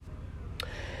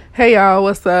Hey y'all,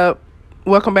 what's up?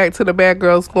 Welcome back to the Bad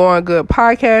Girls Going Good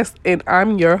podcast, and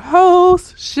I'm your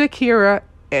host, Shakira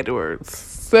Edwards.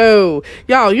 So,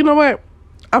 y'all, you know what?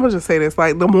 I'm gonna just say this.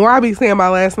 Like, the more I be saying my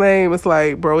last name, it's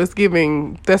like, bro, it's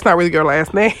giving, that's not really your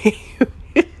last name.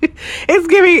 It's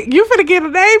giving, you finna get a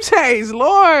name change,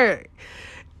 Lord.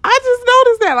 I just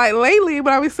noticed that, like, lately,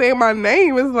 when I be saying my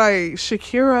name, it's like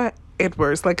Shakira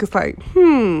Edwards. Like, it's like,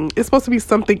 it's supposed to be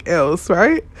something else,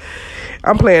 right?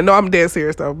 I'm playing. No, I'm dead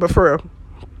serious, though. But for real.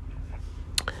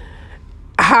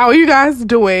 How are you guys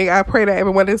doing? I pray that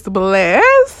everyone is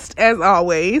blessed, as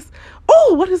always.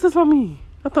 Oh, what is this on me?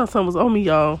 I thought something was on me,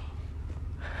 y'all.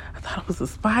 I thought it was a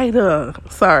spider.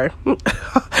 Sorry.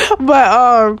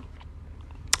 But,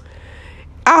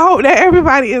 I hope that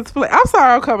everybody is... I'm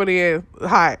sorry I'm coming in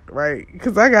hot, right?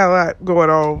 Because I got a lot going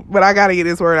on. But I got to get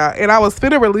this word out. And I was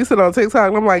finna release it on TikTok.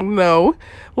 And I'm like, no.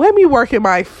 Let me work in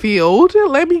my field.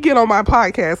 Let me get on my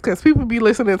podcast. Because people be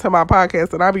listening to my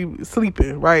podcast and I be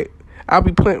sleeping, right? I'll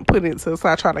be putting it to the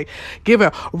side trying to give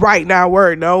a right now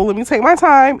word. No, let me take my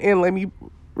time and let me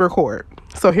record.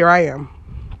 So here I am.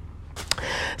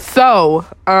 So,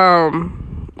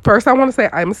 first, I want to say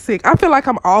I'm sick. I feel like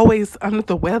I'm always under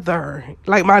the weather.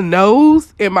 Like my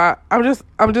nose and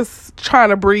I'm just trying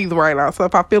to breathe right now. So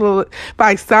if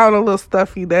I sound a little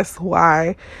stuffy, that's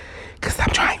why. Because I'm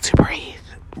trying to breathe.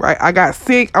 Right? I got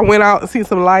sick. I went out and seen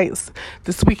some lights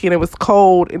this weekend. It was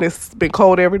cold and it's been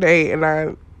cold every day. And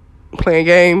I playing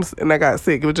games and I got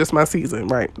sick. It was just my season,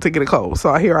 right? To get a cold.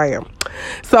 So here I am.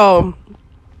 So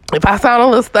if I sound a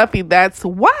little stuffy, that's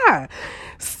why.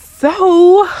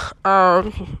 So,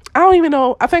 I don't even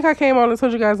know. I think I came on and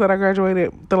told you guys that I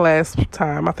graduated the last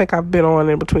time. I think I've been on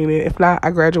in between it. If not,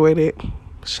 I graduated.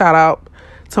 Shout out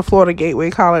to Florida Gateway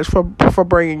College for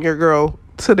bringing your girl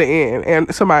to the end, and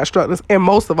to my instructors. And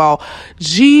most of all,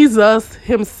 Jesus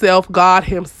himself, God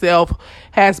himself,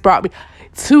 has brought me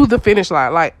to the finish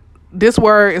line. Like, this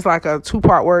word is like a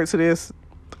 2-part word to this.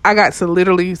 I got to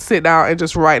literally sit down and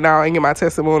just write down and get my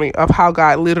testimony of how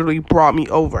God literally brought me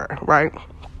over, right?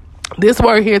 This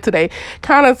word here today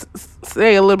kind of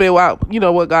say a little bit about,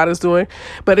 what God is doing,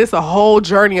 but it's a whole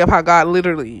journey of how God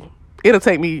literally, it'll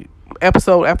take me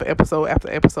episode after episode after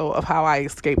episode of how I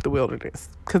escaped the wilderness,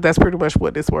 because that's pretty much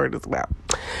what this word is about.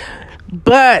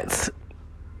 But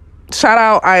shout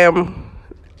out, I am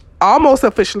almost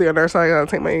officially a nurse. I gotta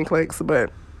take my NCLEX,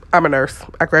 but I'm a nurse.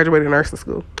 I graduated nursing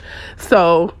school.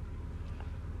 So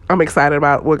I'm excited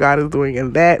about what God is doing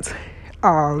in that.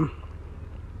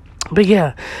 But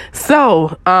yeah,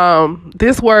 so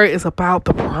this word is about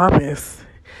the promise.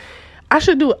 I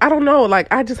don't know,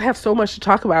 like, I just have so much to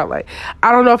talk about. Like,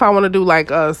 I don't know if I want to do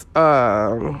like a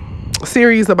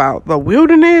series about the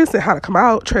wilderness and how to come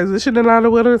out, transitioning out of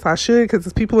the wilderness. I should, because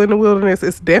it's people in the wilderness.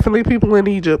 It's definitely people in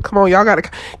Egypt. Come on, y'all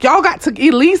got to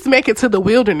at least make it to the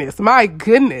wilderness. My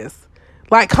goodness.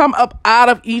 Like, come up out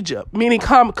of Egypt, meaning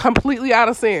come completely out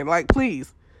of sin. Like,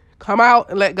 please. Come out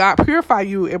and let God purify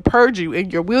you and purge you in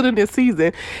your wilderness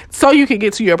season so you can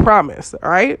get to your promise, all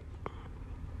right?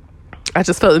 I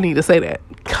just felt the need to say that.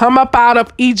 Come up out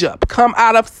of Egypt. Come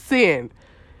out of sin,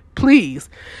 please,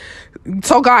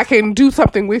 so God can do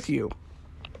something with you.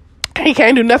 He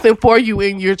can't do nothing for you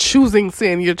and you're choosing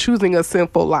sin. You're choosing a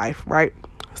sinful life, right?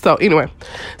 So anyway,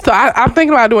 I'm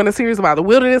thinking about doing a series about the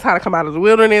wilderness, how to come out of the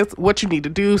wilderness, what you need to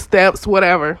do, steps,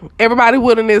 whatever. Everybody's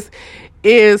wilderness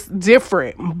is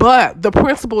different, but the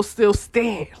principles still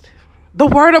stand. The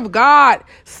word of God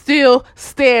still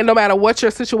stand no matter what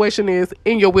your situation is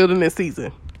in your wilderness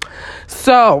season.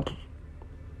 So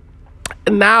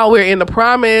now we're in the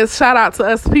promise. Shout out to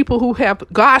us people who have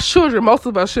God's children. Most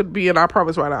of us should be in our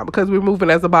promise right now because we're moving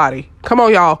as a body. Come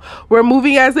on, y'all. We're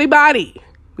moving as a body.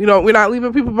 We're not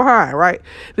leaving people behind, right?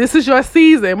 This is your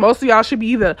season. Most of y'all should be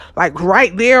either like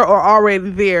right there or already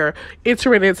there,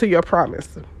 entering into your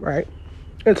promise, right?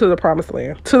 Into the promised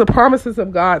land, to the promises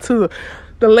of God, to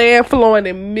the land flowing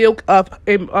in milk of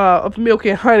milk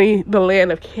and honey, the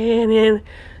land of Canaan.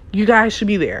 You guys should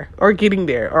be there or getting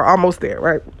there or almost there,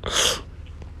 right?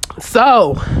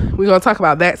 So we're going to talk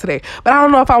about that today, but I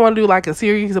don't know if I want to do like a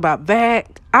series about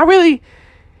that.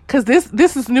 Because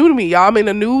this is new to me, y'all. I'm in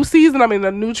a new season. I'm in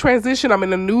a new transition.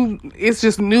 It's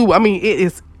just new.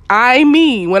 I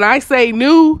mean, when I say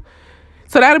new,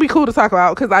 so that'll be cool to talk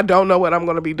about because I don't know what I'm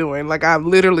going to be doing. Like, I'm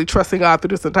literally trusting God through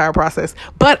this entire process.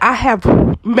 But I have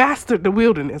mastered the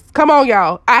wilderness. Come on,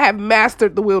 y'all. I have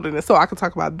mastered the wilderness, so I can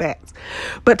talk about that.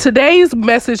 But today's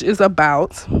message is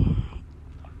about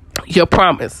your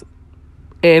promise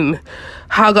and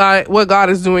what God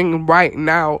is doing right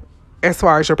now as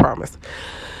far as your promise.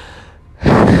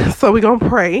 So we're going to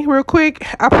pray real quick.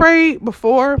 I prayed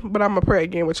before, but I'm going to pray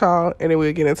again with y'all, and then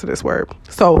we'll get into this word.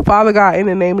 So, Father God, in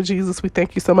the name of Jesus, we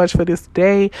thank you so much for this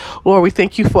day. Lord, we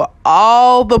thank you for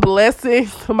all the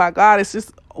blessings. Oh, my God, it's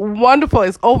just wonderful.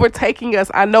 It's overtaking us.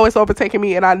 I know it's overtaking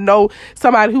me, and I know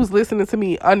somebody who's listening to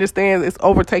me understands it's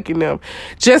overtaking them.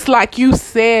 Just like you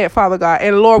said, Father God.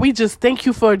 And Lord, we just thank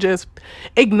you for just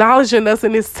acknowledging us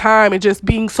in this time and just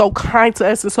being so kind to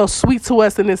us and so sweet to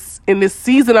us in this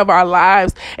season of our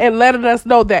lives, and letting us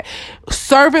know that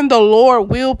serving the Lord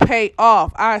will pay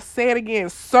off. I say it again,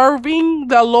 serving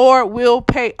the Lord will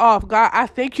pay off. God, I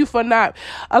thank you for not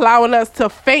allowing us to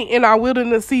faint in our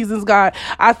wilderness seasons, God.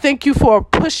 I thank you for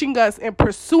pushing us and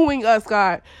pursuing us,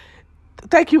 God.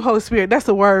 Thank you, Holy Spirit. That's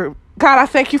the word. God, I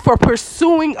thank you for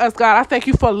pursuing us, God. I thank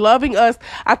you for loving us.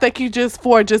 I thank you just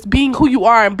for just being who you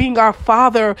are and being our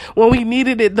Father when we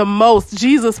needed it the most.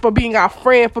 Jesus, for being our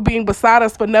friend, for being beside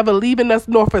us, for never leaving us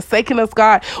nor forsaking us,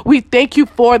 God. We thank you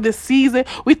for this season.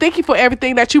 We thank you for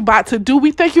everything that you're about to do.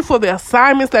 We thank you for the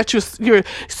assignments that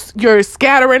you're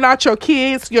scattering out your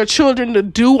kids, your children to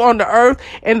do on the earth.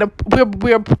 And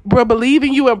we're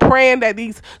believing you and praying that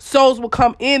these souls will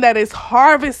come in, that it's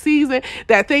harvest season,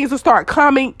 that things will start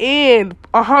coming in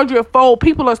 100-fold.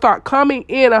 People will start coming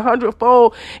in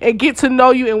 100-fold and get to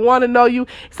know you and want to know you,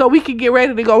 so we can get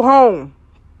ready to go home.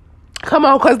 Come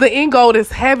on, because the end goal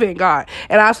is heaven, God.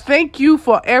 And I thank you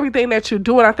for everything that you're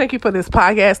doing. I thank you for this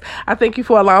podcast. I thank you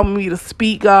for allowing me to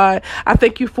speak, God. I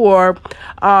thank you for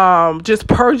just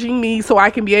purging me so I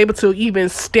can be able to even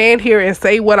stand here and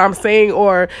say what I'm saying,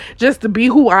 or just to be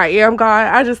who I am,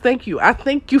 God. I just thank you. I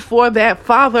thank you for that,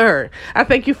 Father. I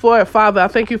thank you for it, Father. I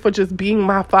thank you for just being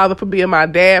my Father, for being my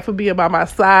dad, for being by my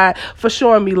side, for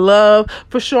showing me love,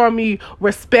 for showing me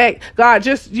respect. God,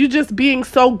 you just being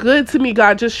so good to me,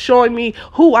 God, just showing me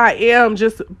who I am,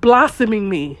 just blossoming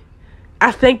me.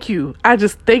 I thank you. I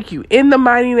just thank you. In the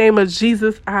mighty name of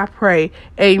Jesus, I pray.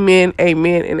 Amen,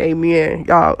 amen, and amen.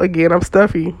 Y'all, again, I'm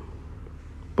stuffy,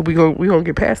 but we gonna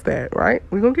get past that, right?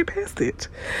 We're gonna get past it.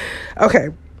 Okay.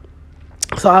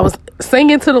 So I was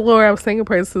singing to the Lord. I was singing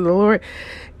praise to the Lord.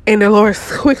 And the Lord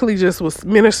quickly just was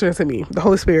ministering to me, the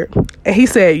Holy Spirit. And he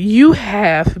said, you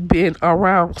have been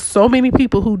around so many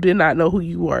people who did not know who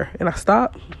you were. And I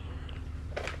stopped.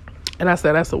 And I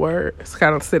said, that's the word. It's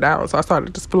kind of sit down. So I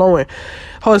started just flowing.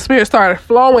 Holy Spirit started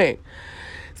flowing.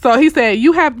 So he said,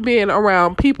 you have been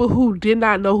around people who did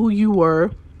not know who you were.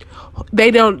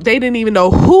 They didn't even know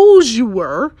whose you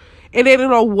were. And they didn't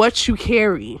know what you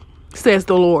carry, says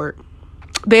the Lord.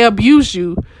 They abused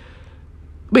you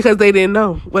because they didn't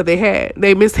know what they had.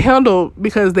 They mishandled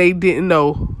because they didn't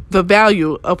know the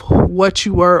value of what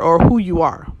you were or who you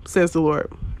are, says the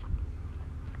Lord.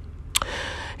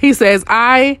 He says,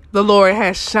 I, the Lord,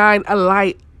 has shined a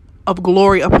light of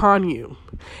glory upon you,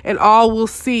 and all will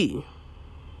see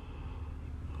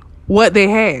what they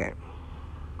had,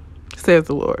 says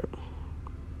the Lord.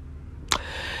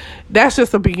 That's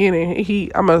just the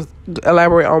beginning. I'm going to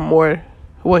elaborate on more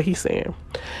what he's saying.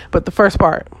 But the first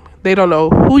part, they don't know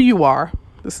who you are.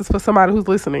 This is for somebody who's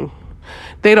listening.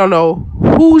 They don't know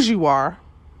whose you are.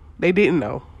 They didn't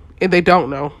know, and they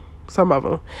don't know. Some of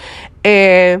them.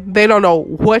 And they don't know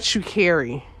what you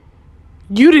carry.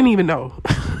 You didn't even know.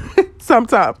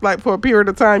 Sometimes, like for a period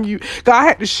of time, God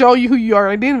had to show you who your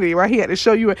identity, right? He had to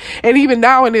show you. And even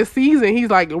now in this season, he's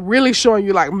like really showing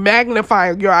you, like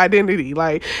magnifying your identity.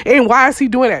 Like, and why is he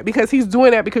doing that? Because he's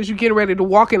doing that because you're getting ready to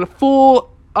walk in full,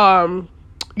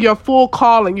 your full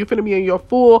calling. You're finna be in your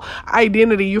full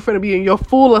identity. You're finna be in your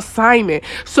full assignment.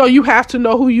 So you have to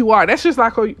know who you are. That's just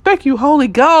like, thank you, Holy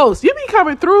Ghost. You be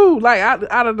coming through like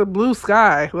out of the blue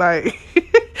sky. Like he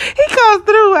comes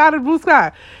through out of the blue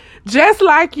sky. Just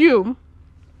like you.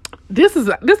 This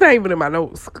ain't even in my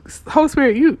notes. Holy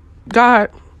Spirit, God,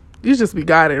 you just be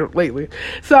guided lately.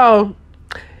 So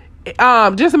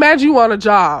just imagine you on a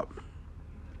job.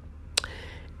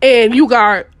 And you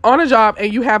got on a job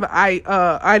and you have an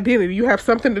identity. You have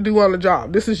something to do on the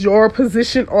job. This is your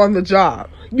position on the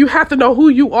job. You have to know who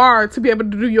you are to be able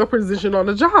to do your position on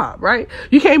the job, right?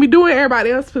 You can't be doing everybody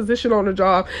else's position on the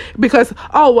job because,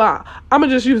 I'm going to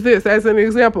just use this as an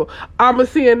example. I'm a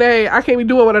CNA. I can't be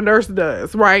doing what a nurse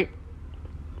does, right?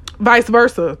 Vice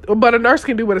versa. But a nurse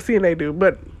can do what a CNA do,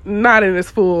 but not in its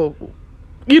full,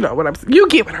 you get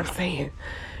what I'm saying.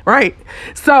 Right.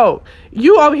 So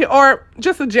you over here, or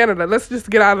just a janitor. Let's just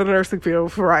get out of the nursing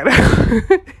field for right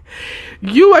now.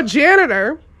 You a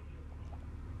janitor.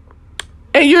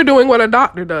 And you're doing what a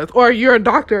doctor does, or you're a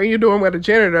doctor and you're doing what a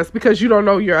janitor does because you don't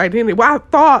know your identity. Well, I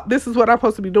thought this is what I'm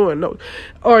supposed to be doing. No,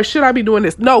 or should I be doing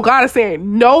this? No, God is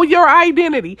saying, know your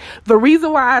identity. The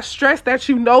reason why I stress that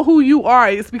you know who you are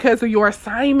is because of your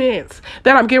assignments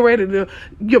that I'm getting ready to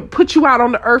put you out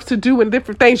on the earth to do in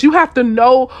different things. You have to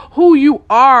know who you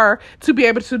are to be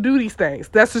able to do these things.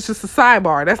 That's just a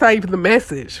sidebar. That's not even the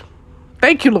message.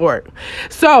 Thank you, Lord.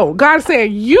 So God is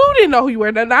saying you didn't know who you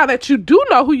were. Now that you do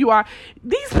know who you are,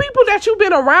 these people that you've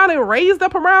been around and raised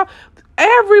up around,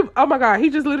 oh my God,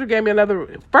 he just literally gave me another.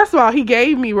 First of all, he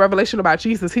gave me revelation about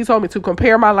Jesus. He told me to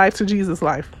compare my life to Jesus'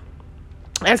 life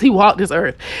as he walked this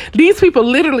earth. These people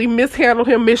literally mishandled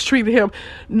him, mistreated him.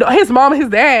 His mom and his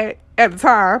dad at the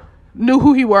time knew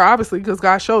who he were, obviously, because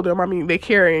God showed them. I mean, they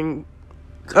carrying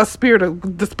the spirit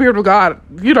of God,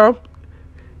 you know.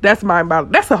 That's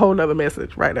that's a whole nother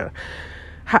message right now.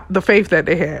 The faith that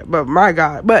they had, but my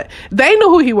God, but they knew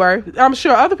who he were. I'm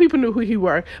sure other people knew who he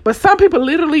were, but some people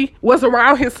literally was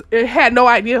around and had no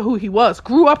idea who he was,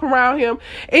 grew up around him.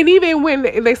 And even when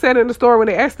they said in the story, when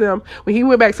they asked him, when he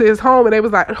went back to his home and they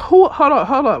was like, hold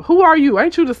up, who are you?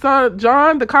 Ain't you the son of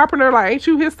John the carpenter? Like, ain't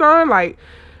you his son? Like,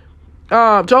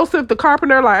 Joseph the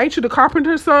carpenter? Like, ain't you the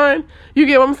carpenter's son? You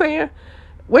get what I'm saying?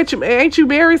 Ain't you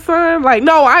Mary's son? Like,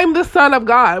 no, I'm the son of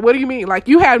God. What do you mean? Like,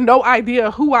 you have no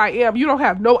idea who I am. You don't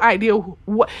have no idea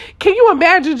what. Can you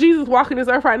imagine Jesus walking this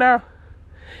earth right now?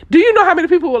 Do you know how many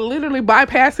people will literally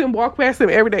bypass him, walk past him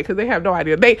every day because they have no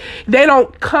idea? They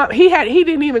don't come. He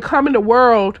didn't even come in the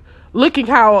world looking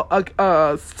how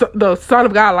the son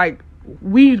of God, like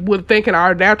we would think in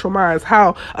our natural minds,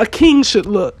 how a king should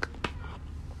look.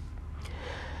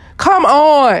 Come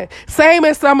on. Same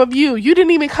as some of you. You didn't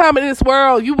even come in this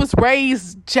world. You was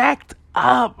raised jacked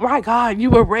up. My God, you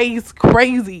were raised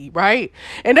crazy, right?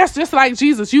 And that's just like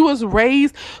Jesus. You was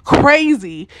raised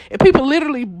crazy. And people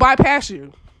literally bypassed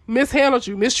you, mishandled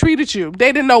you, mistreated you.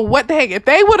 They didn't know what the heck. If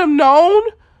they would have known,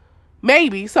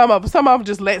 maybe some of them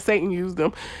just let Satan use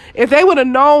them. If they would have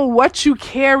known what you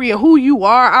carry and who you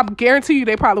are, I guarantee you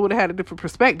they probably would have had a different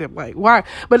perspective. Like, why?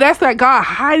 But that's that God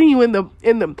hiding you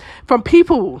from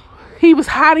people. He was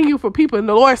hiding you from people. And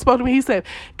the Lord spoke to me. He said,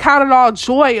 count it all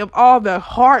joy of all the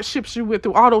hardships you went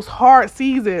through, all those hard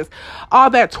seasons, all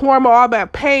that turmoil, all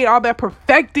that pain, all that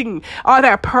perfecting, all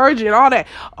that purging, all that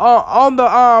on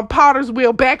the potter's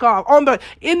wheel, back off,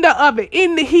 in the oven,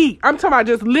 in the heat. I'm talking about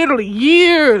just literally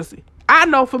years. I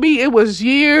know for me, it was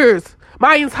years.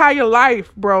 My entire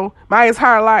life, bro. My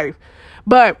entire life.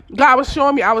 But God was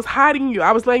showing me I was hiding you.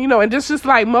 I was letting you know. And just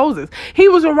like Moses, he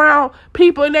was around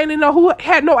people and they didn't know who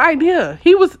had no idea.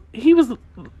 He was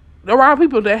around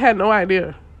people that had no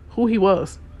idea who he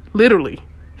was. Literally.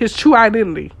 His true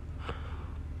identity.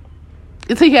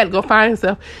 Until he had to go find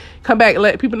himself, come back and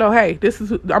let people know, hey,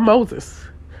 I'm Moses.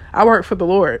 I work for the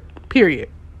Lord. Period.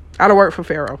 I don't work for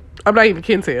Pharaoh. I'm not even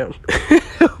kin to him.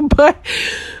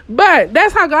 But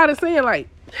that's how God is saying, like,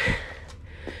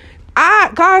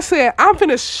 God said, I'm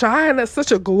finna shine at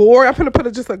such a glory. I'm finna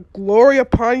put just a glory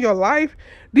upon your life.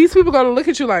 These people gonna look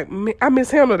at you like, I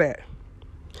mishandled that.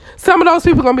 Some of those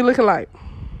people gonna be looking like,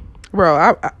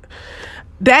 bro,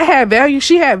 that had value.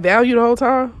 She had value the whole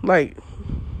time. Like,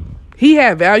 he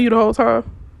had value the whole time.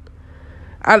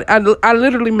 I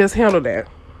literally mishandled that.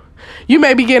 You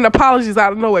may be getting apologies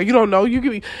out of nowhere. You don't know.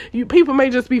 People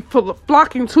may just be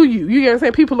flocking to you. You know what I'm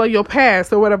saying? People of your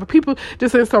past or whatever. People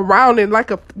just in surrounding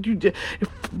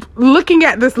looking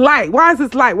at this light. Why is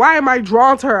this light? Why am I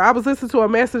drawn to her? I was listening to a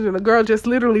message and a girl just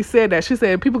literally said that. She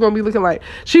said people gonna be looking like,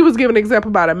 she was giving an example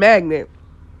about a magnet.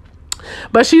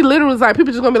 But she literally was like,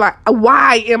 people just gonna be like,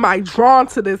 why am I drawn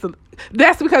to this?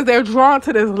 That's because they're drawn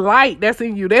to this light that's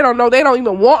in you. They don't know. They don't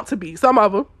even want to be. Some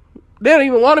of them. They don't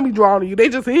even want to be drawn to you. They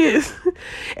just is.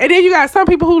 And then you got some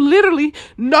people who literally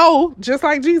know, just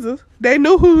like Jesus. They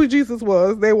knew who Jesus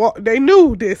was. They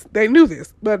knew this. They knew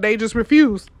this. But they just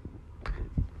refused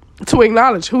to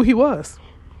acknowledge who he was.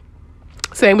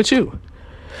 Same with you.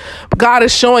 God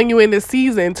is showing you in this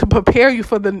season to prepare you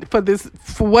for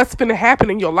what's going to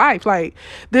happen in your life. Like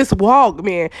this walk,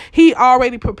 man, he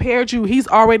already prepared you. He's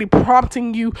already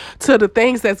prompting you to the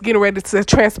things that's getting ready to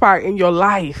transpire in your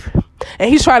life.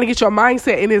 And he's trying to get your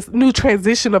mindset in this new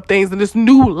transition of things, in this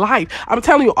new life. I'm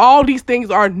telling you, all these things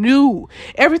are new.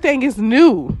 Everything is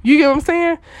new. You get what I'm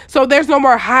saying? So there's no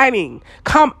more hiding.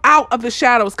 Come out of the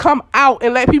shadows. Come out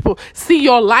and let people see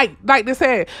your light. Like they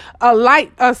said,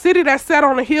 a city that's set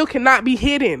on a hill cannot be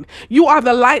hidden. You are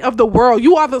the light of the world.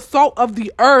 You are the salt of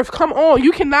the earth. Come on.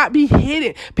 You cannot be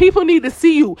hidden. People need to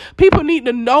see you. People need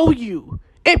to know you.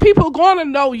 And people going to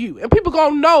know you. And people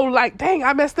going to know, like, dang,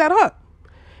 I messed that up.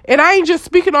 And I ain't just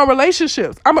speaking on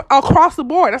relationships. I'm across the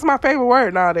board. That's my favorite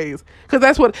word nowadays. Because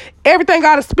that's what everything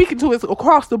God is speaking to is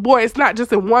across the board. It's not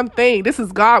just in one thing. This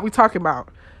is God we talking about.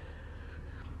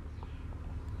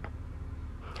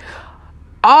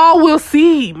 All will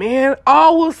see, man.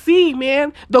 All will see,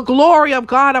 man. The glory of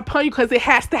God upon you, because it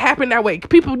has to happen that way.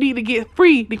 People need to get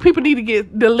free. People need to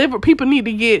get delivered. People need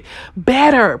to get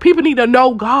better. People need to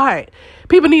know God.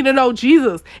 People need to know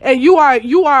Jesus. And you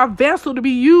are a vessel to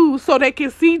be used so they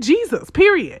can see Jesus,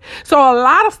 period. So a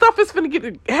lot of stuff is finna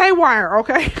get haywire,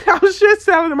 okay? I was just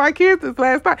telling my kids this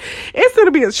last night. It's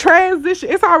gonna be a transition.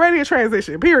 It's already a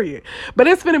transition, period. But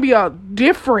it's gonna be a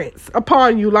difference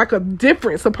upon you, like a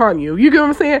difference upon you. You get what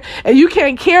I'm saying? And you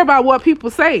can't care about what people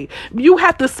say. You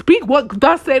have to speak what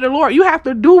thus say the Lord. You have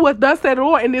to do what thus say the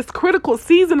Lord in this critical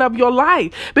season of your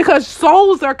life, because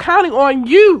souls are counting on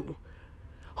you.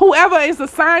 Whoever is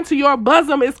assigned to your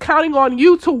bosom is counting on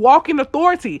you to walk in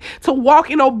authority, to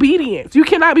walk in obedience. You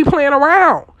cannot be playing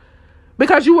around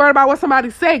because you worried about what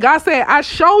somebody say. God said, I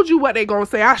showed you what they're going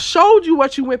to say. I showed you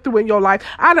what you went through in your life.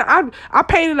 I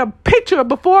painted a picture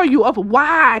before you of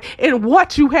why and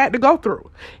what you had to go through.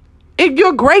 It's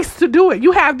your grace to do it.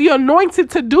 You have the anointing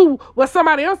to do what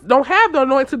somebody else don't have the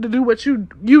anointing to do what you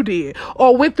did,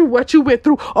 or went through what you went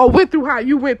through, or went through how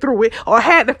you went through it, or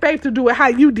had the faith to do it how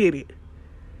you did it.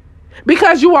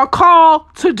 Because you are called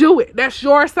to do it. That's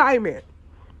your assignment.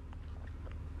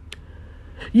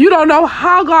 You don't know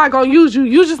how God gonna use you.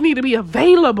 You just need to be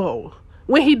available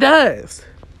when he does.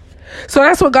 So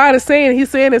that's what God is saying. He's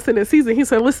saying this in this season. He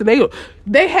said, listen,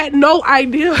 they had no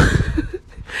idea.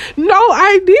 No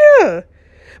idea.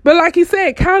 But like he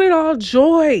said, count it all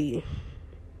joy.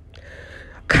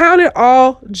 Count it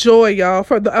all joy, y'all,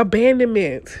 for the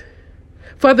abandonment,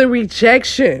 for the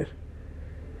rejection.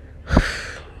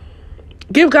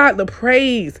 Give God the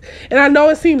praise. And I know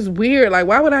it seems weird. Like,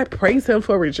 why would I praise him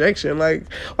for rejection? Like,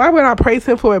 why would I praise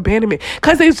him for abandonment?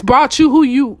 Because it's brought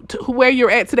you where you're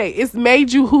at today. It's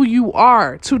made you who you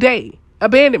are today.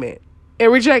 Abandonment and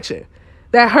rejection.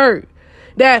 That hurt.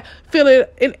 That feeling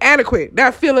inadequate.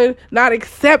 That feeling not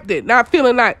accepted. Not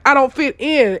feeling like I don't fit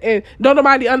in and don't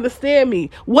nobody understand me.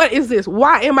 What is this?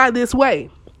 Why am I this way?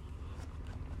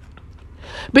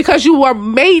 Because you were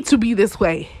made to be this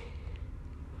way.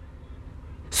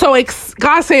 So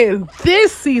God saying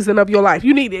this season of your life,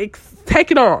 you need to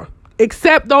take it on.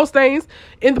 Accept those things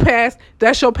in the past.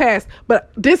 That's your past.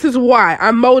 But this is why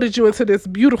I molded you into this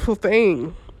beautiful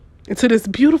thing, into this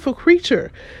beautiful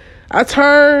creature. I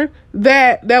turned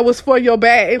that was for your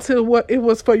bad into what it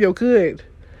was for your good.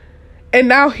 And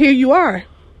now here you are,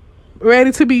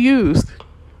 ready to be used.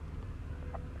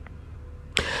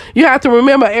 You have to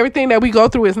remember, everything that we go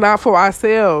through is not for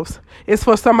ourselves. It's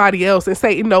for somebody else. And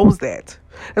Satan knows that.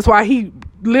 That's why he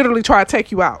literally tried to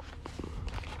take you out.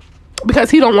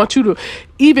 Because he don't want you to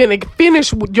even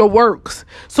finish your works.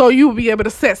 So you'll be able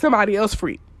to set somebody else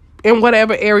free. In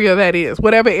whatever area that is.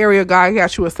 Whatever area God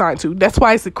got you assigned to. That's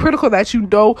why it's critical that you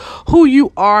know who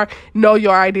you are. Know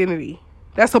your identity.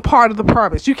 That's a part of the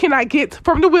promise. You cannot get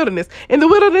from the wilderness. In the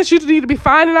wilderness, you need to be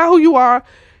finding out who you are.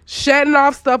 Shedding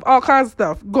off stuff, all kinds of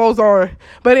stuff goes on.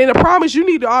 But in the promise, you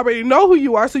need to already know who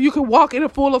you are so you can walk in the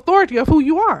full authority of who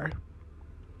you are.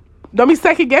 Don't be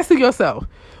second guessing yourself.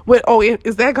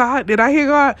 Is that God? Did I hear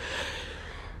God?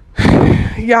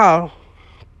 Y'all,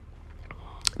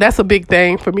 that's a big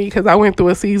thing for me, because I went through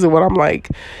a season where I'm like,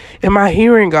 am I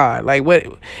hearing God? Like, what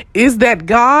is that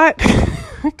God?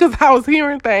 Because I was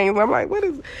hearing things. I'm like, what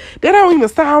is that? Don't even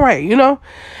sound right, you know?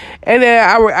 And then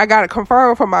I got it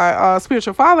confirmed from my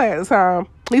spiritual father at the time.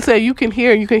 He said, you can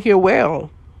hear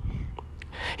well.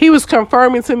 He was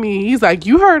confirming to me. He's like,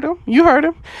 you heard him.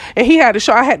 And he had to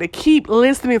show, I had to keep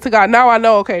listening to God. Now I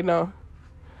know, okay, no.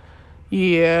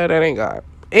 Yeah, that ain't God.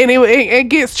 And it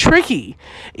gets tricky.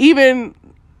 I'm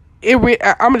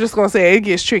just going to say it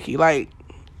gets tricky. Like,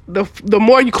 the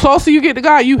more closer you get to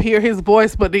God, you hear his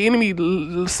voice, but the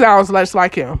enemy sounds less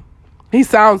like him. He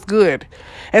sounds good.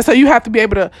 And so you have to be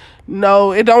able to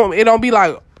know, it don't be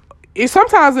like,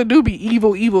 sometimes it do be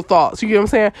evil thoughts, you get what I'm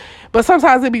saying? But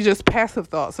sometimes it be just passive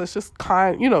thoughts. It's just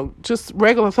just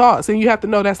regular thoughts. And you have to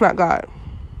know that's not God.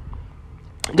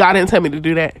 God didn't tell me to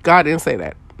do that. God didn't say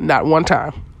that. Not one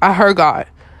time. I heard God.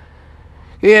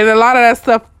 And a lot of that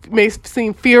stuff may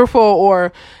seem fearful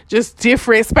or just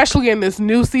different, especially in this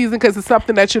new season, because it's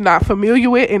something that you're not familiar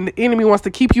with, and the enemy wants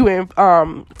to keep you in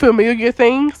familiar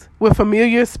things with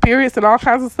familiar spirits and all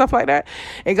kinds of stuff like that.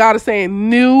 And God is saying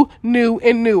new,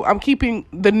 and new. I'm keeping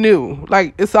the new,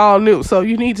 like it's all new. So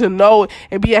you need to know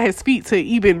and be at his feet to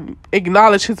even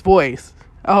acknowledge his voice.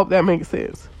 I hope that makes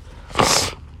sense.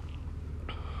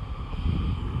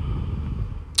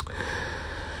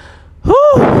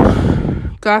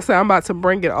 Whew. God said, I'm about to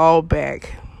bring it all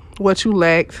back. What you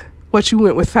lacked, what you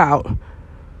went without,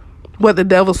 what the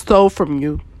devil stole from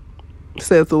you,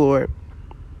 says the Lord.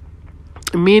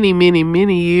 Many, many,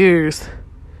 many years.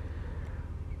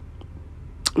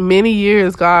 Many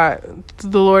years, God,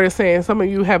 the Lord is saying, some of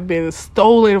you have been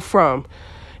stolen from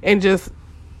and just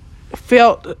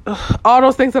felt all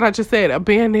those things that I just said,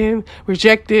 abandoned,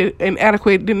 rejected,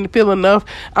 inadequate, didn't feel enough.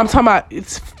 I'm talking about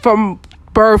it's from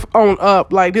birth on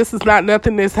up. Like, this is not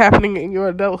nothing that's happening in your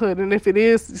adulthood, and if it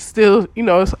is, still,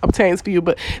 it obtains for you.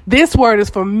 But this word is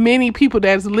for many people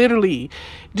that's literally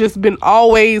just been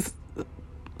always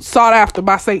sought after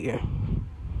by Satan.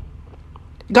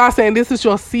 God saying this is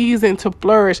your season to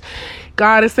flourish.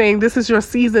 God is saying this is your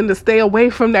season to stay away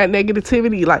from that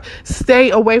negativity. Like, stay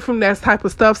away from that type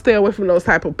of stuff. Stay away from those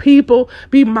type of people.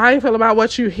 Be mindful about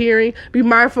what you're hearing. Be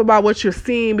mindful about what you're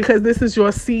seeing, because this is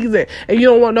your season. And you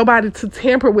don't want nobody to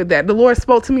tamper with that. The Lord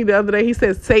spoke to me the other day. He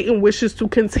said, Satan wishes to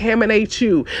contaminate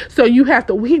you. So you have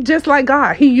to, just like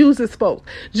God, he uses folks.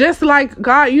 Just like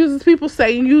God uses people,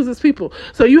 Satan uses people.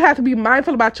 So you have to be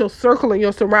mindful about your circle and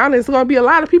your surroundings. There's going to be a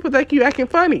lot of people that think you acting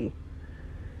funny.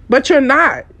 But you're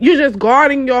not. You're just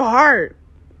guarding your heart.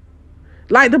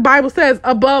 Like the Bible says,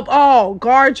 above all,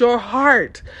 guard your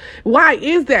heart. Why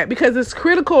is that? Because it's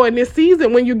critical in this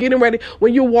season when you're getting ready,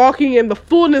 when you're walking in the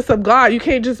fullness of God. You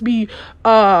can't just be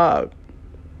out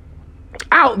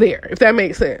there, if that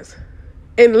makes sense.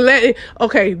 And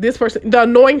this person, the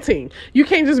anointing, you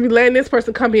can't just be letting this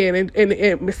person come in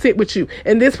and sit with you,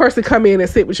 and this person come in and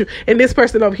sit with you, and this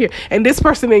person over here, and this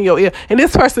person in your ear, and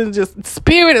this person just,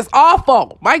 spirit is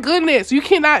awful. My goodness, you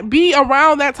cannot be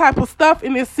around that type of stuff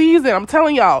in this season. I'm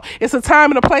telling y'all, it's a time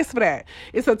and a place for that.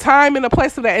 It's a time and a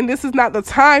place for that, and this is not the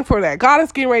time for that. God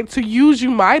is getting ready to use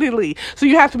you mightily, so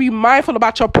you have to be mindful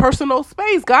about your personal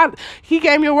space. God, he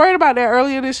gave me a word about that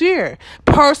earlier this year.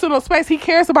 Personal space. He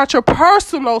cares about your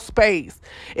personal space.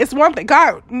 It's one thing.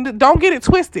 God, don't get it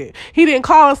twisted. He didn't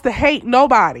call us to hate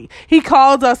nobody. He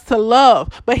calls us to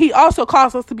love, but he also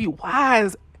calls us to be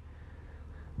wise.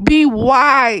 Be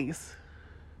wise.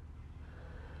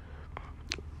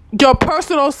 Your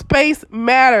personal space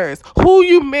matters. Who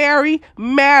you marry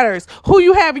matters. Who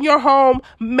you have in your home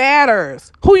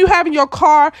matters. Who you have in your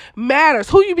car matters.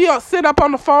 Who you sit up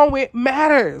on the phone with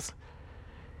matters.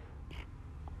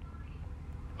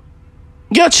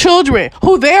 Your children,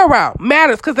 who they're around,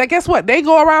 matters. Because guess what? They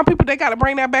go around people, they got to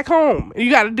bring that back home. And you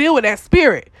got to deal with that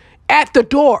spirit at the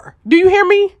door. Do you hear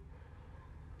me?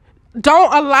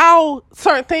 Don't allow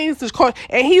certain things to cause.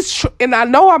 And I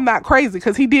know I'm not crazy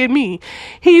because he did me.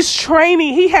 He's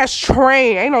training. He has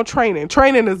trained. Ain't no training.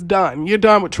 Training is done. You're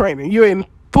done with training. You're in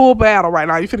full battle right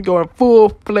now. You're finna go in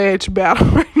full-fledged battle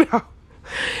right now.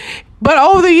 But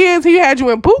over the years, he had you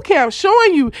in boot camp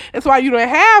showing you. That's why you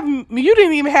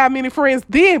didn't even have many friends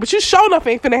then, but you sure enough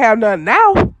ain't finna have none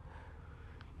now.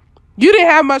 You didn't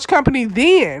have much company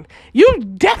then. You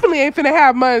definitely ain't finna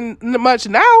have much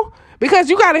now, because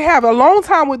you got to have a long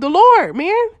time with the Lord,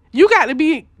 man. You got to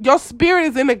be, your spirit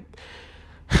is in the,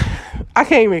 I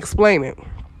can't even explain it.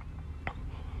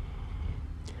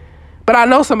 But I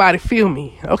know somebody feel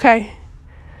me, okay?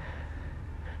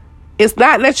 It's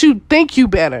not that you think you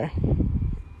better.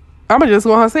 I'm just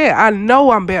going to say it. I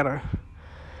know I'm better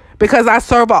because I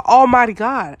serve an almighty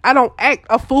God. I don't act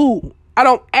a fool. I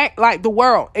don't act like the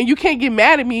world. And you can't get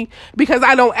mad at me because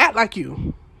I don't act like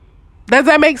you. Does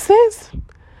that make sense?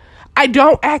 I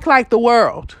don't act like the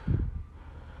world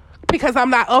because I'm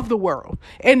not of the world.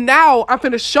 And now I'm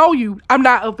finna show you I'm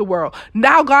not of the world.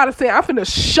 Now God is saying I'm finna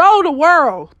show the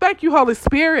world. Thank you, Holy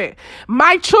Spirit.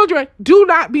 My children do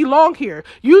not belong here.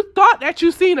 You thought that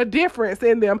you seen a difference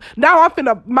in them. Now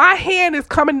my hand is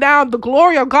coming down. The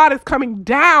glory of God is coming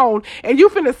down. And you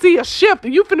finna see a shift.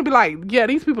 And you finna be like, yeah,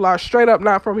 these people are straight up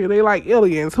not from here. They like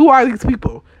aliens. Who are these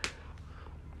people?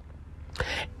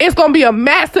 It's going to be a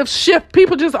massive shift.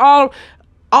 People just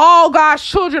all God's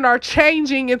children are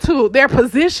changing into their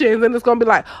positions, and it's going to be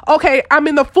like, okay, I'm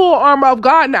in the full armor of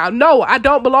God now. No, I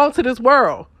don't belong to this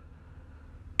world.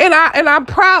 And I'm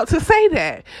proud to say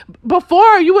that.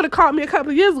 Before you would have caught me a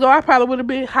couple of years ago, I probably would have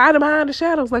been hiding behind the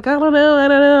shadows. Like, I don't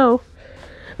know.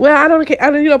 Well, I don't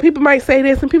care. People might say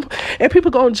this, and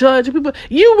people going to judge.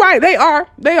 You right. They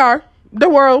are. The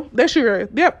world, that's sure.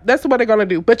 Yep, that's what they're going to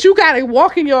do. But you got to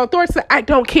walk in your authority. Say, I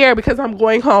don't care because I'm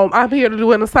going home. I'm here to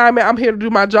do an assignment. I'm here to do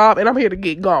my job. And I'm here to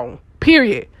get gone.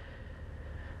 Period.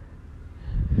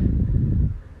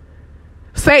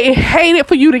 Satan hated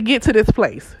for you to get to this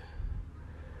place.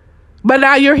 But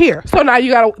now you're here. So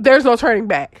now there's no turning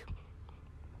back.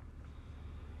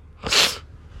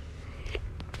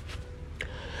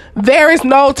 There is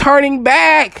no turning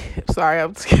back. Sorry,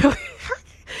 I'm killing.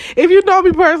 If you know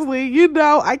me personally, you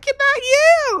know I cannot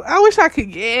yell. I wish I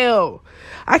could yell.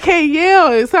 I can't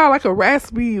yell. It sounds like a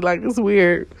raspy, like it's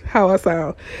weird how I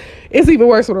sound. It's even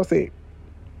worse when I'm sick.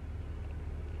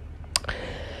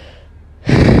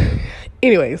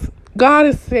 Anyways, God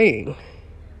is saying,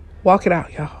 walk it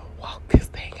out, y'all. Walk this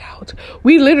thing out.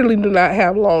 We literally do not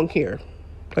have long here.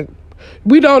 Like,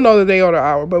 we don't know the day or the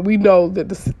hour, but we know that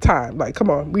this is time. Like, come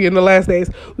on, we in the last days.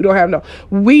 We don't have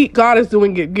God is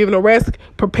doing it, giving a rest,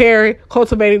 preparing,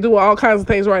 cultivating, doing all kinds of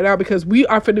things right now because we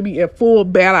are finna be in full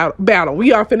battle.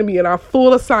 We are finna be in our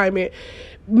full assignment.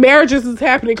 Marriages is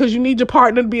happening because you need your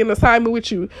partner to be in assignment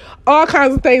with you. All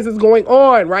kinds of things is going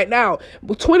on right now.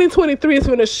 2023 is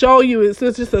going to show you it's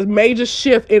just a major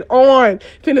shift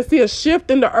finna see a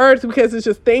shift in the earth because it's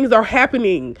just things are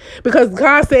happening because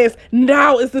God says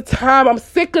now is the time. I'm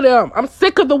sick of them. I'm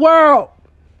sick of the world.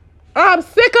 I'm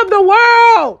sick of the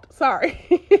world. Sorry.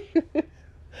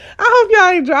 I hope y'all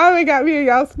ain't driving, got me in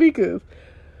y'all speakers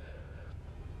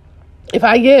if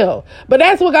I yell, but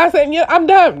that's what God said. Yeah, I'm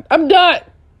done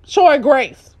showing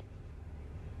grace.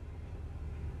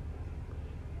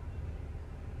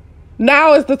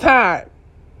 Now is the time.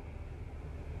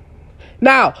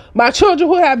 Now, my children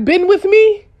who have been with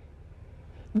me,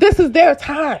 this is their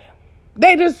time.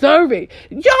 They deserve it.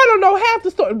 Y'all don't know half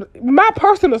the story. My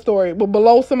personal story will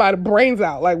blow somebody's brains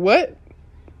out. Like, what?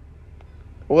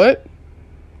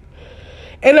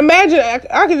 And imagine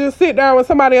I could just sit down with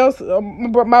somebody else,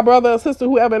 my brother or sister,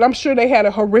 whoever, and I'm sure they had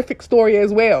a horrific story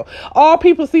as well. All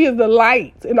people see is the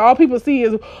light, and all people see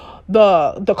is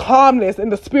the calmness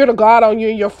and the Spirit of God on you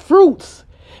and your fruits.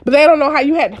 But they don't know how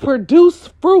you had to produce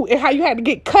fruit and how you had to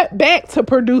get cut back to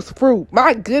produce fruit.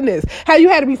 My goodness. How you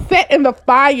had to be set in the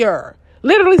fire.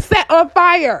 Literally set on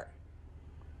fire.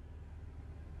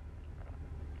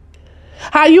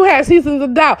 How you had seasons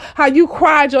of doubt, how you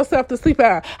cried yourself to sleep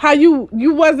at, how you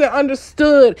wasn't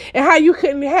understood, and how you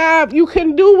couldn't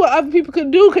do what other people could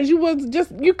do because you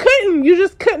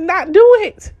just could not do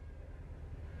it.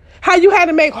 How you had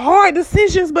to make hard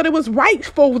decisions, but it was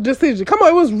rightful decisions. Come on,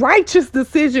 it was righteous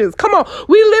decisions. Come on,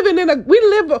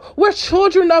 we're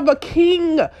children of a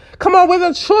king. Come on, we're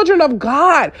the children of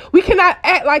God. We cannot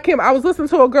act like him. I was listening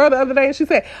to a girl the other day and she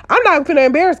said, I'm not going to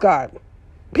embarrass God,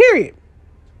 period.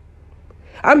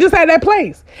 I'm just at that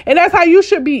place. And that's how you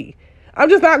should be. I'm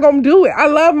just not going to do it. I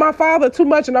love my Father too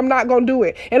much and I'm not going to do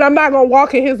it. And I'm not going to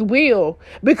walk in his will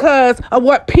because of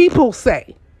what people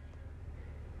say.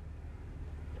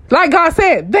 Like God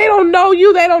said, they don't know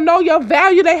you. They don't know your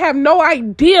value. They have no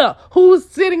idea who's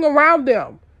sitting around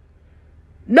them.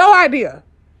 No idea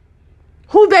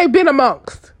who they've been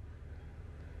amongst.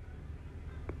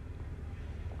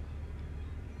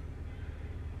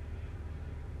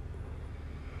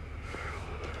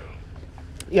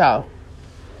 Y'all.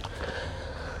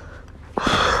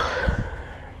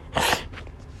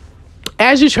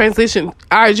 As you transition,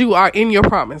 as you are in your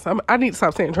promise, I need to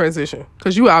stop saying transition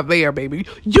because you are there, baby.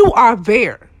 You are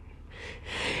there.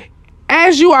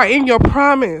 As you are in your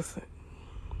promise,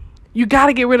 you got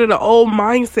to get rid of the old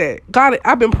mindset. God,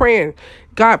 I've been praying.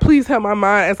 God, please help my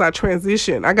mind as I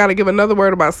transition. I got to give another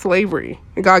word about slavery.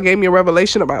 And God gave me a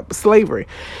revelation about slavery.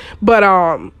 But,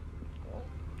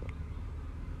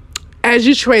 as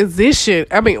you transition,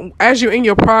 as you're in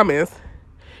your promise,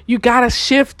 you got to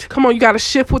shift. Come on, you got to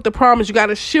shift with the promise. You got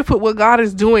to shift with what God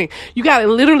is doing. You got to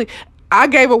literally, I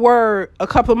gave a word a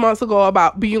couple of months ago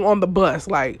about being on the bus.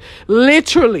 Like,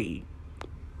 literally,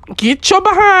 get your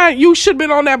behind. You should have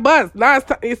been on that bus. Now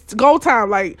it's go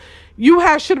time. Like,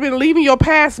 should have been leaving your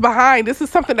past behind. This is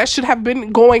something that should have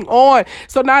been going on.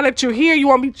 So now that you're here, you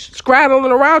want to be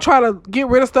scrabbling around trying to get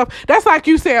rid of stuff. That's like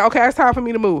you said, okay, it's time for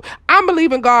me to move. I'm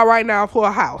believing God right now for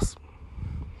a house.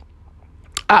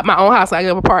 My own house, I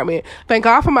get an apartment. Thank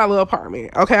God for my little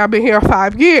apartment. Okay, I've been here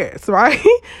 5 years, right?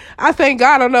 I thank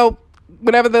God. I don't know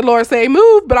whenever the Lord say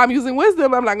move, but I'm using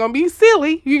wisdom. I'm not going to be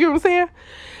silly. You get what I'm saying?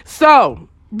 So,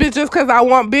 just because I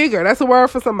want bigger, that's a word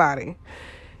for somebody.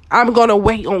 I'm going to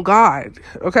wait on God,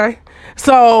 okay?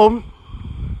 So,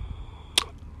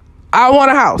 I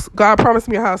want a house. God promised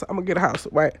me a house. I'm going to get a house,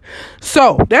 right?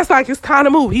 So, that's like, it's time to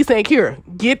move. He's saying, Kira,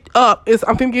 get up.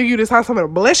 I'm going to give you this house. I'm going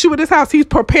to bless you with this house. He's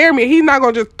preparing me. He's not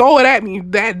going to just throw it at me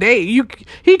that day.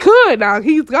 He could. Now,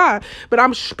 he's God. But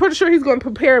I'm pretty sure he's going to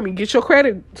prepare me. Get your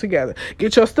credit together.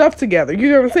 Get your stuff together. You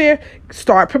know what I'm saying?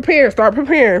 Start preparing.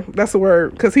 That's the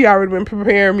word. Because he already been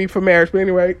preparing me for marriage. But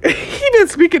anyway, he been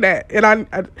speaking that. And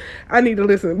I need to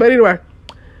listen. But anyway,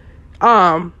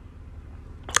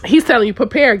 He's telling you,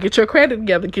 prepare, get your credit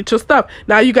together, get your stuff.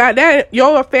 Now you got that,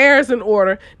 your affairs in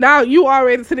order. Now you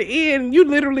already to the end. You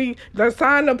literally done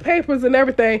signed the papers and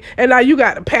everything. And now you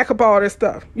got to pack up all this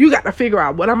stuff. You got to figure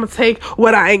out what I'm going to take,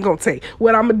 what I ain't going to take,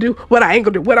 what I'm going to do, what I ain't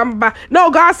going to do, what I'm going to buy. No,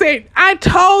 God said, I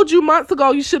told you months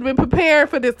ago you should have been preparing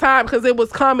for this time because it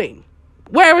was coming.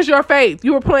 Where was your faith?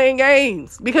 You were playing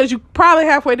games because you probably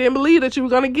halfway didn't believe that you were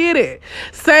going to get it.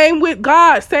 Same with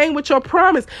God, same with your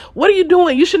promise. What are you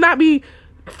doing? You should not be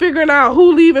figuring out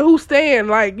who leaving, who staying.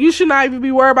 Like, you should not even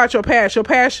be worried about your past. Your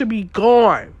past should be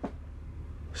gone,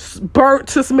 burnt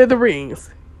to smithereens.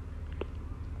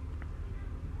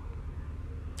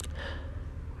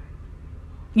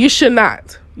 You should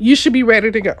not. You should be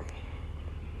ready to go.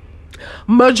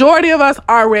 Majority of us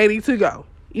are ready to go.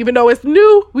 Even though it's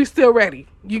new, we still ready.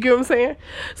 You get what I'm saying?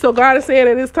 So God is saying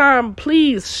at this time,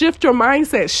 please shift your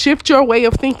mindset, shift your way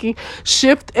of thinking,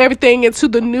 shift everything into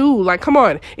the new. Like, come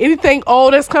on, anything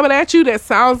old that's coming at you that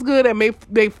sounds good and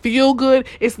may feel good,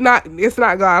 it's not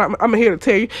God. I'm here to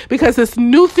tell you, because it's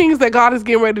new things that God is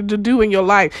getting ready to do in your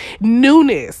life.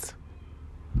 Newness.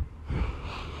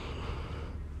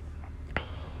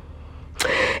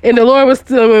 And the Lord was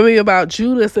telling me about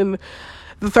Judas and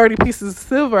the 30 pieces of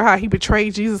silver, how he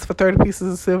betrayed Jesus for 30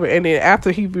 pieces of silver. And then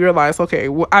after he realized, okay,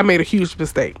 well, I made a huge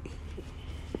mistake.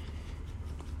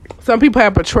 Some people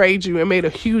have betrayed you and made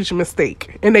a huge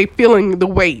mistake, and they feeling the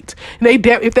weight. And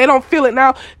if they don't feel it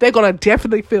now, they're going to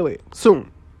definitely feel it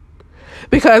soon,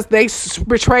 because they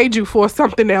betrayed you for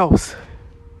something else.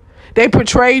 They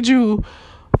betrayed you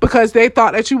because they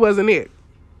thought that you wasn't it,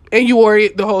 and you were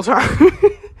it the whole time.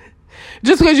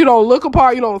 Just because you don't look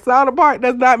apart, you don't sound apart,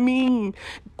 does not mean.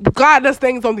 God does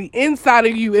things on the inside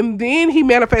of you, and then he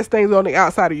manifests things on the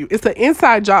outside of you. It's an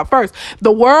inside job first.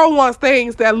 The world wants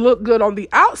things that look good on the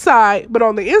outside, but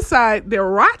on the inside, they're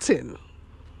rotten.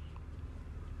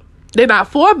 They're not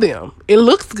for them. It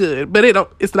looks good, but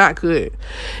it's not good.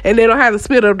 And they don't have the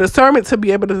spirit of discernment to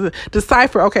be able to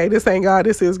decipher, okay, this ain't God,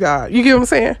 this is God. You get what I'm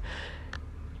saying?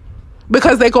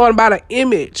 Because they're going by the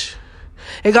image.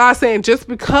 And God's saying, just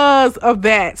because of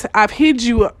that, I've hid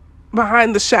you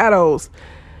behind the shadows.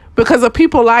 Because of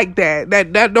people like that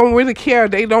don't really care.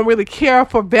 They don't really care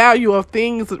for value of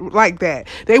things like that.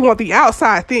 They want the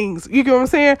outside things. You get what I'm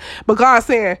saying? But God's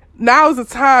saying, now is the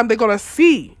time they're going to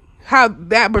see how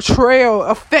that betrayal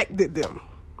affected them.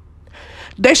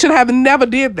 They should have never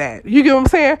did that. You get what I'm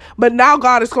saying? But now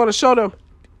God is going to show them,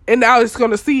 and now it's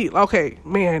going to see, okay,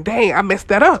 man, dang, I messed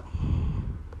that up.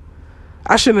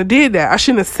 I shouldn't have did that. I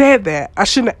shouldn't have said that. I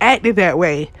shouldn't have acted that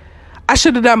way. I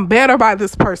should have done better by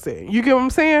this person. You get what I'm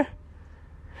saying?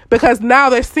 Because now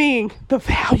they're seeing the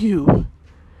value.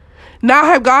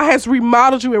 Now God has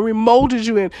remodeled you and remolded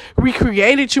you and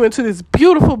recreated you into this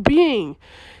beautiful being.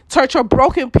 Turned your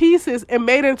broken pieces and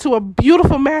made it into a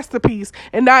beautiful masterpiece.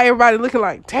 And now everybody looking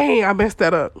like, dang, I messed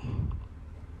that up.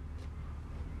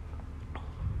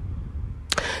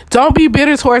 Don't be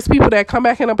bitter towards people that come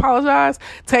back and apologize.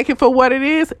 Take it for what it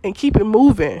is and keep it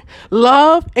moving.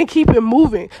 Love and keep it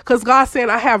moving. Because God's saying,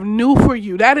 I have new for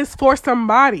you. That is for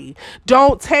somebody.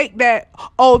 Don't take that,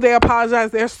 oh, they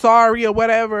apologize, they're sorry or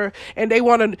whatever, and they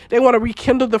want to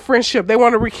rekindle the friendship. They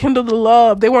want to rekindle the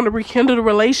love. They want to rekindle the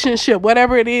relationship,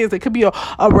 whatever it is. It could be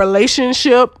a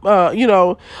relationship,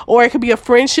 or it could be a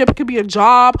friendship. It could be a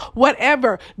job,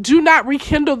 whatever. Do not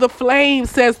rekindle the flame,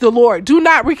 says the Lord. Do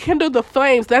not rekindle the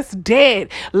flames. That's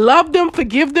dead. Love them,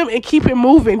 forgive them, and keep it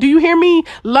moving. Do you hear me?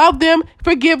 Love them,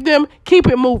 forgive them, keep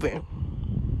it moving.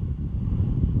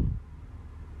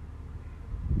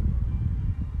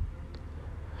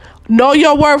 Know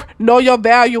your worth, know your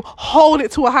value, hold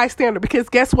it to a high standard, because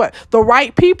guess what? The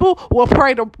right people will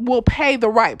pay the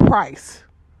right price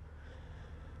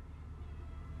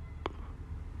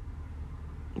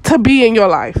to be in your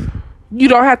life. You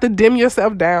don't have to dim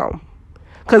yourself down.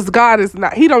 Because God is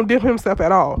not, he don't dim himself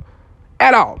at all.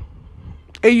 At all.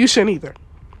 And you shouldn't either.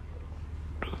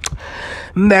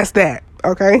 And that's that.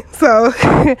 Okay. So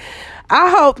I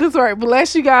hope this word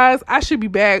bless you guys. I should be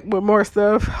back with more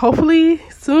stuff, hopefully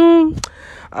soon.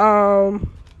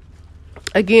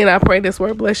 Again, I pray this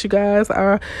word bless you guys.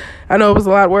 I know it was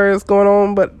a lot of words going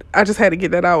on, but I just had to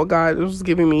get that out what God was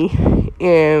giving me.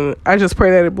 And I just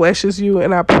pray that it blesses you.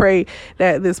 And I pray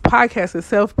that this podcast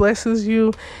itself blesses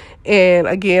you. And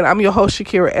again, I'm your host,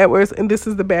 Shakira Edwards, and this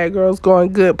is the Bad Girls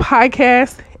Going Good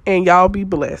podcast, and y'all be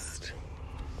blessed.